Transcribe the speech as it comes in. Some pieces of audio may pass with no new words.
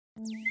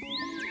She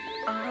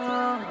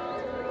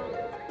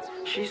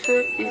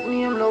said it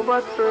name love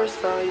at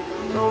first sight.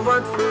 Love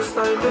at first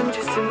sight when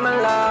she see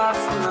my last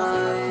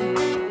night.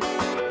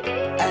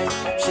 Ay,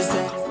 she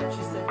said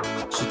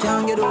she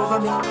can't get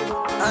over me,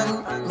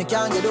 and me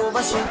can't get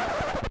over she.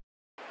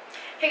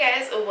 Hey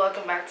guys,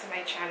 welcome back to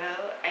my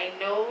channel. I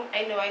know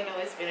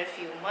it's been a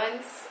few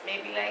months,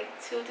 maybe like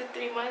 2 to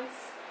 3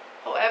 months.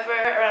 However,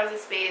 around the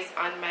space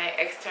on my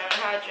external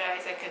hard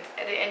drives, I can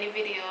edit any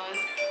videos.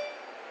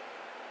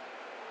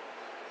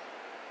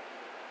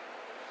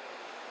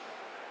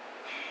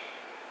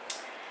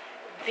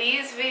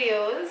 These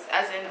videos,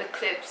 as in the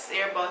clips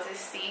you're about to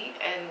see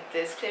and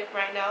this clip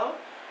right now,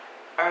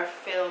 are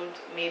filmed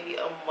maybe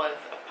a month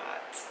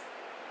apart.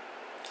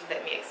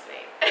 Let me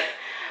explain.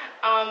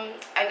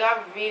 I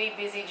got really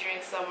busy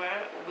during summer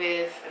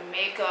with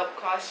makeup,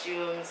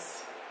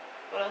 costumes.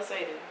 What else do I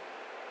do?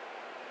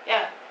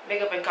 Yeah,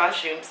 makeup and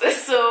costumes.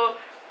 So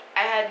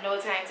I had no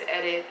time to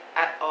edit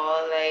at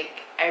all.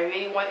 Like, I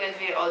really wanted this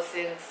video out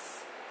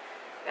since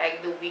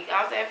like the week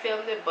after I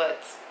filmed it,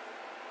 but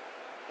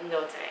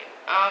no time.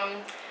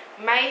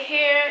 My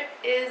hair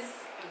is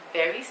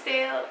very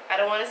stale. I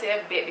don't want to say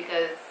a bit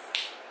because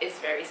it's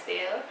very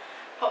stale.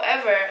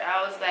 However,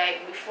 I was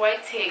like, before I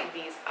take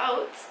these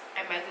out,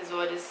 I might as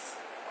well just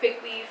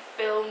quickly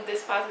film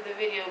this part of the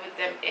video with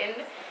them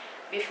in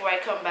before I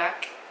come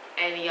back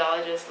and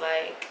y'all just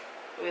like,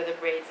 where the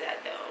braids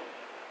at though.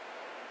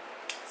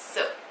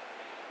 So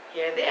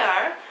here they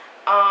are.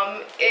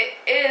 It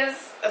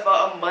is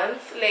about a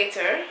month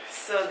later,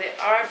 so they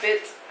are a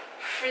bit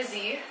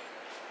frizzy,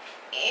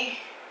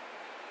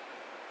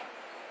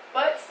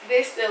 but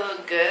they still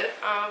look good.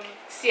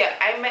 So yeah,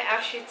 I might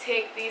actually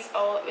take these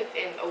out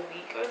within a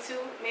week or two,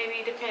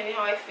 maybe, depending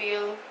how I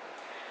feel.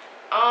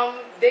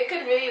 They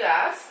could really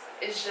last.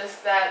 It's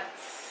just that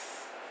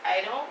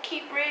I don't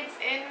keep braids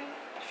in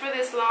for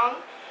this long.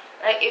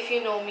 Like, if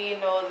you know me, you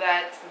know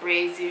that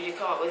braids usually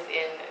come out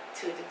within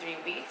 2 to 3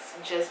 weeks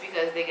just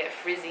because they get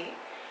frizzy.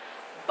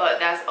 But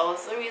that's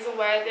also a reason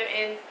why they're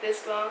in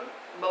this long.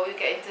 But we'll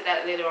get into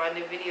that later on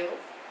in the video.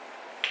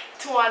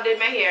 Tawanna did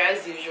my hair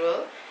as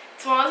usual.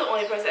 Tawanna's the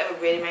only person that ever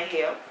braided my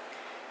hair.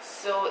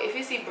 So if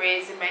you see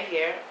braids in my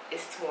hair,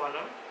 it's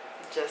Tawanna.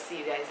 Just so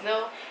you guys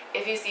know.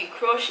 If you see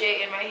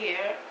crochet in my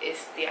hair,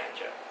 it's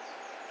Deandra.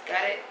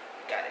 Got it?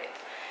 Got it.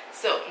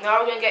 So now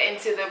we're going to get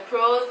into the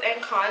pros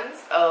and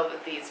cons of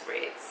these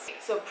braids.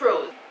 So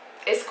pros.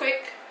 It's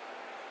quick,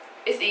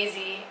 it's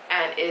easy,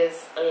 and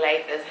it's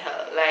light as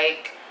hell.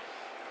 Like,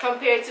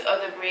 compared to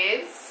other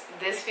braids,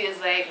 this feels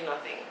like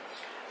nothing.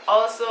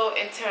 Also,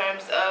 in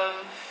terms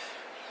of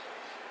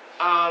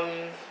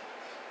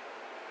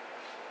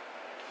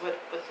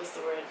what's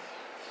the word?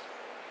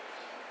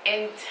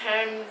 In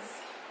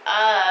terms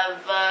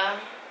of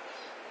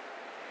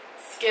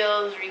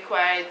skills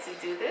required to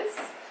do this,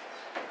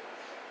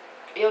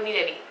 you don't need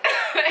any.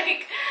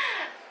 Like,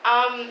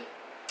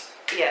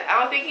 yeah, I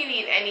don't think you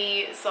need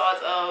any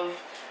sort of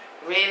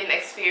real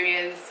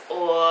experience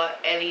or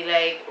any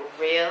like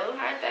real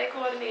hand-eye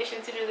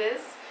coordination to do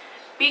this,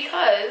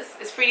 because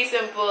it's pretty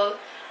simple.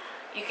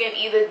 You can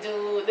either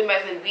do the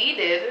method we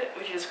did,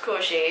 which is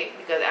crochet,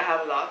 because I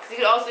have locks. You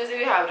can also use, if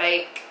you have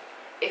like,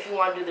 if you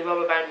want to do the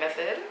rubber band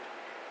method,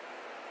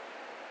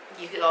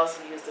 you could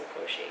also use the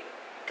crochet.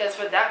 Because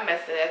for that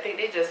method, I think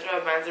they just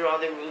rubber bands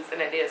around the roots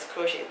and then they just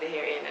crochet the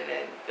hair in and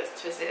then just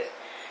twist it.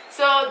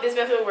 So this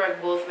method will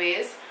work both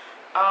ways.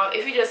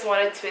 If you just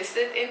want to twist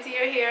it into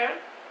your hair,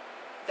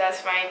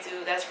 that's fine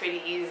too. That's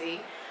pretty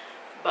easy.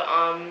 But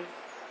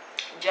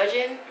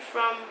judging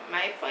from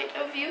my point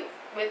of view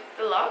with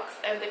the locks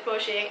and the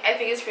crocheting, I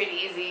think it's pretty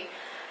easy.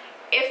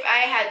 If I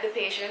had the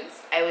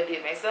patience, I would do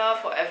it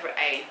myself. However,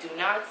 I do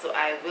not, so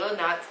I will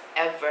not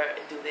ever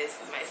do this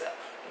myself.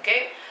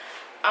 Okay.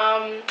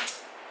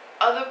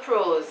 Other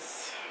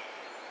pros,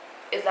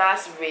 it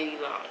lasts really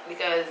long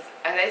because,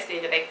 as I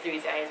stated like 3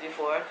 times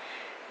before,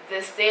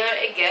 the staler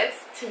it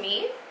gets, to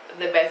me,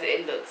 the better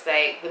it looks.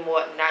 Like, the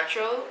more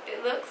natural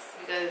it looks,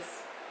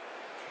 because,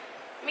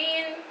 I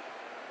mean,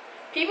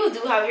 people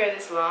do have hair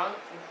this long,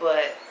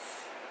 but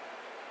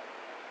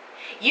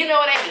you know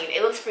what I mean.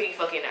 It looks pretty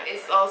fucking nice.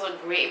 It's also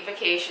great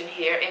vacation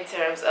here in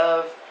terms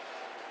of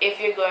if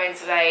you're going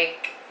to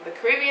like the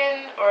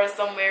Caribbean or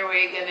somewhere where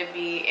you're going to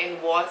be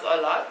in water a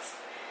lot.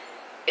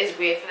 It's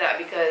great for that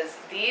because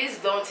these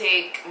don't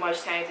take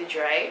much time to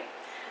dry.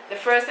 The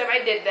first time I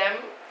did them,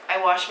 I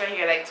washed my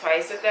hair like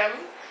twice with them,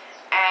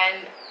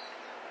 and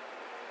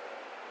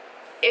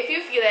if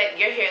you feel like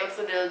your hair looks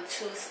a little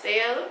too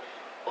stale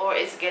or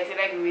it's getting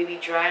like really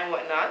dry and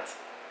whatnot,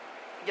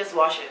 just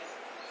wash it.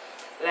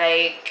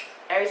 Like,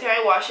 every time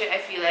I wash it, I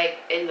feel like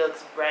it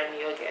looks brand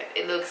new again.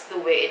 It looks the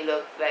way it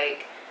looked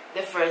like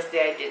the first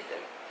day I did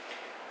them.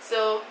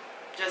 So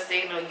just so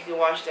you know, you can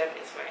wash them,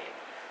 it's fine.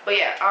 But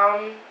yeah,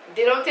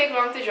 they don't take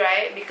long to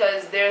dry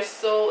because they're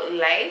so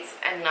light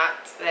and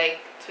not like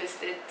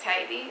twisted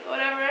tightly or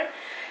whatever.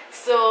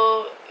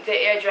 So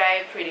they air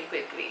dry pretty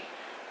quickly.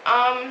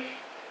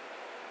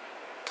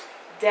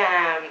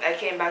 Damn, I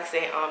came back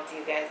saying to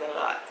you guys a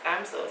lot.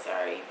 I'm so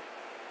sorry.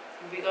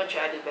 we're gonna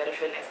try to do better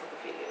for the next couple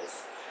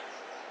videos.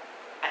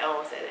 I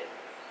almost said it.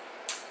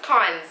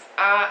 Cons.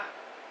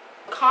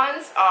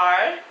 Cons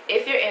are,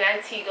 if you're in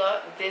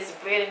Antigua, this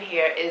braid in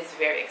here is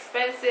very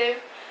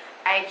expensive.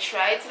 I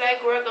tried to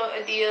like work out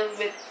a deal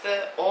with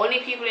the only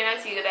people in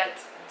Antigua that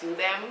do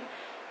them,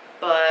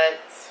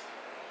 but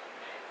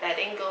that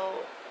didn't go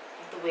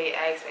the way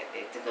I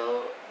expected it to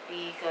go,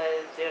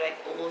 because they're like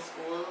old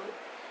school,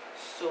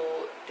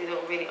 so they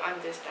don't really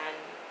understand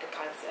the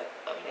concept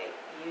of like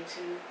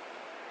YouTube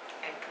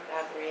and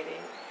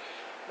collaborating,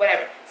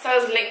 whatever. So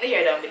I'll link the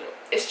hair down below.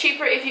 It's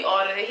cheaper if you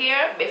order the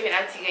hair, but if you're in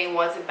Antigua and you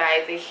want to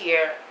buy the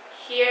hair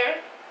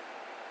here,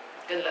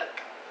 good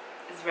luck.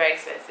 It's very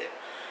expensive.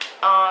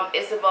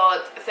 It's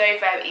about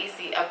 35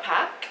 EC a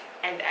pack,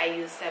 and I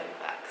use 7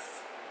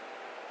 packs.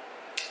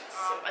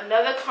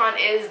 Another con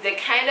is they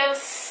kind of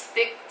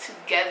stick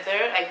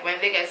together, like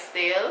when they get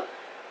stale,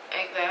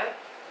 like that,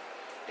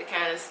 they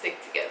kind of stick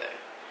together.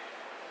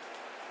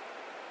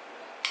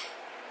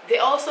 They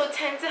also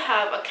tend to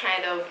have a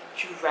kind of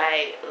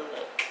dry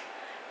look.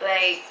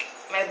 Like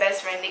my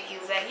best friend Nikki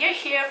was like, your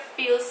hair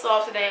feels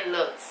softer than it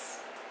looks,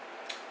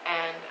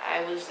 and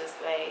I was just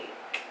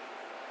like,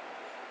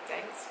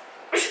 thanks.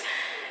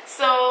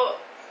 So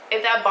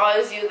if that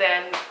bothers you,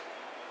 then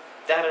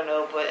I don't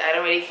know, but I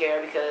don't really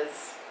care,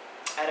 because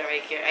I don't really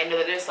care. I know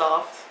that they're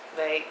soft,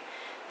 like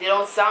they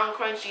don't sound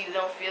crunchy, they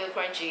don't feel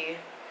crunchy,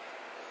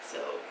 so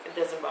it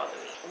doesn't bother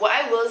me. What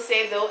I will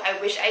say though, I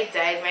wish I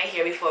dyed my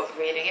hair before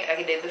braiding it like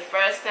I did the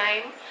first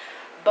time,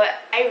 but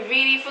I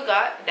really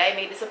forgot that I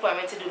made this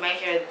appointment to do my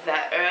hair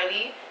that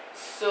early,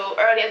 so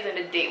early as in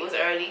the date was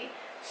early,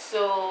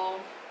 so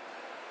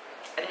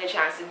I didn't get a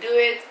chance to do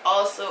it.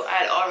 Also,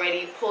 I had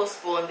already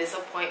postponed this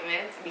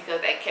appointment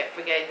because I kept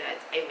forgetting that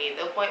I made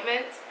the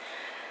appointment.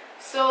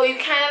 So you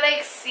kind of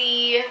like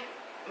see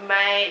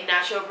my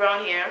natural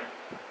brown hair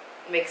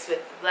mixed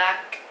with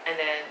black, and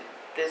then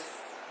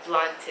this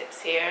blonde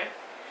tips hair.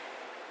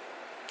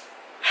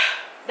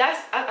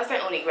 That's my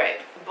only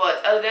gripe,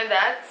 but other than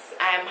that,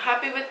 I'm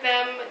happy with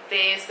them.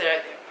 They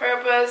serve their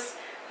purpose,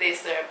 they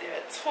serve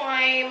their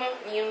time,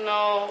 you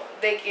know,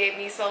 they gave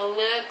me some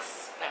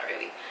looks. Not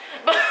really,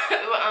 but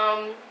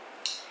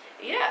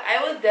yeah,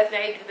 I will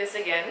definitely do this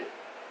again.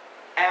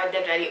 I will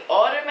definitely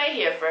order my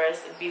hair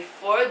first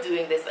before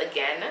doing this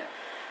again,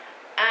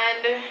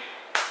 and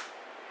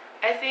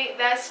I think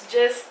that's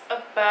just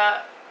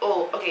about,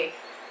 oh okay,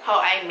 how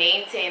I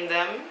maintain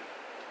them.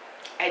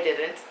 I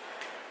didn't,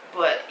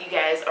 but you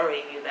guys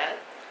already knew that.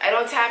 I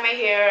don't tie my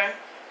hair,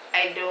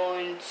 I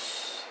don't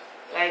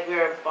like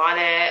wear a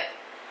bonnet,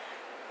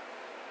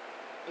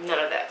 none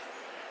of that.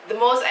 The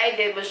most I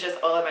did was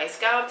just oil my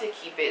scalp to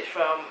keep it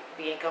from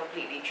being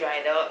completely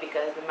dried out,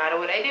 because no matter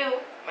what I do,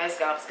 my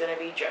scalp's gonna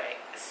be dry.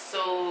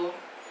 So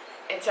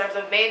in terms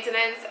of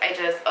maintenance, I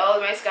just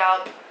oil my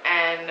scalp,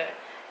 and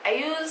I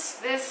use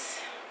this,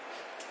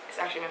 it's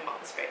actually my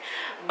mom's spray,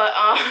 but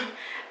I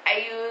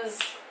use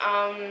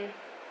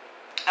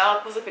I'll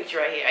post a picture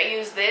right here. I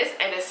use this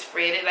and just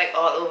sprayed it like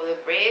all over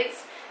the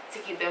braids to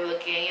keep them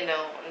looking, you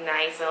know,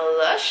 nice and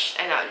lush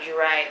and not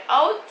dried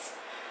out.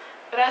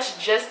 But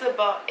that's just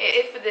about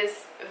it for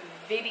this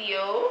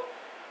video.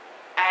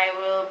 I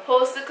will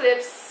post the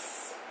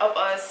clips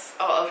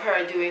of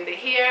her doing the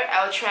hair.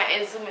 I'll try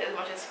and zoom it as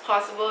much as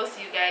possible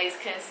so you guys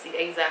can see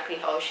exactly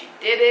how she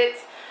did it.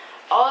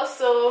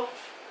 Also,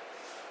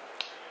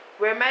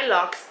 where my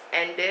locks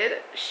ended,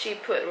 she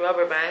put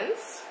rubber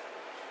bands.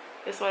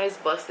 This one is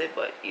busted,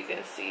 but you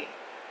can see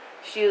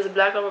she used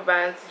black rubber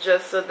bands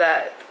just so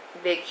that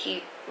they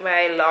keep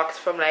my locks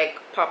from like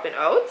popping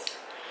out.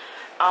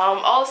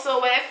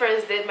 Also, when I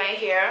first did my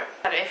hair,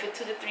 I had it for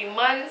 2 to 3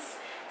 months,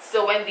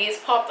 so when these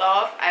popped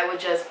off, I would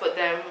just put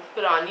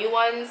on new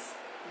ones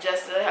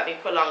just to help me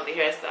prolong the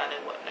hairstyle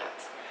and whatnot.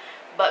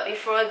 But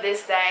before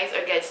this dies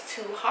or gets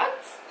too hot,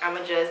 I'm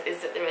gonna just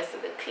insert the rest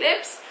of the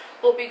clips.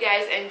 Hope you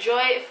guys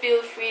enjoy.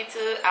 Feel free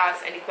to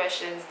ask any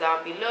questions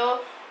down below,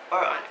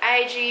 or on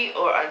IG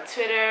or on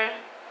Twitter.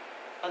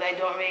 Although I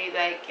don't really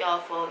like y'all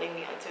following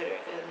me on Twitter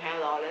because I'm kind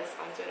of lawless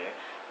on Twitter.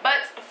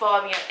 But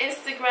follow me on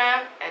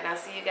Instagram, and I'll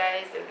see you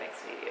guys in the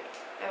next video.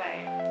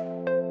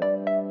 Bye bye.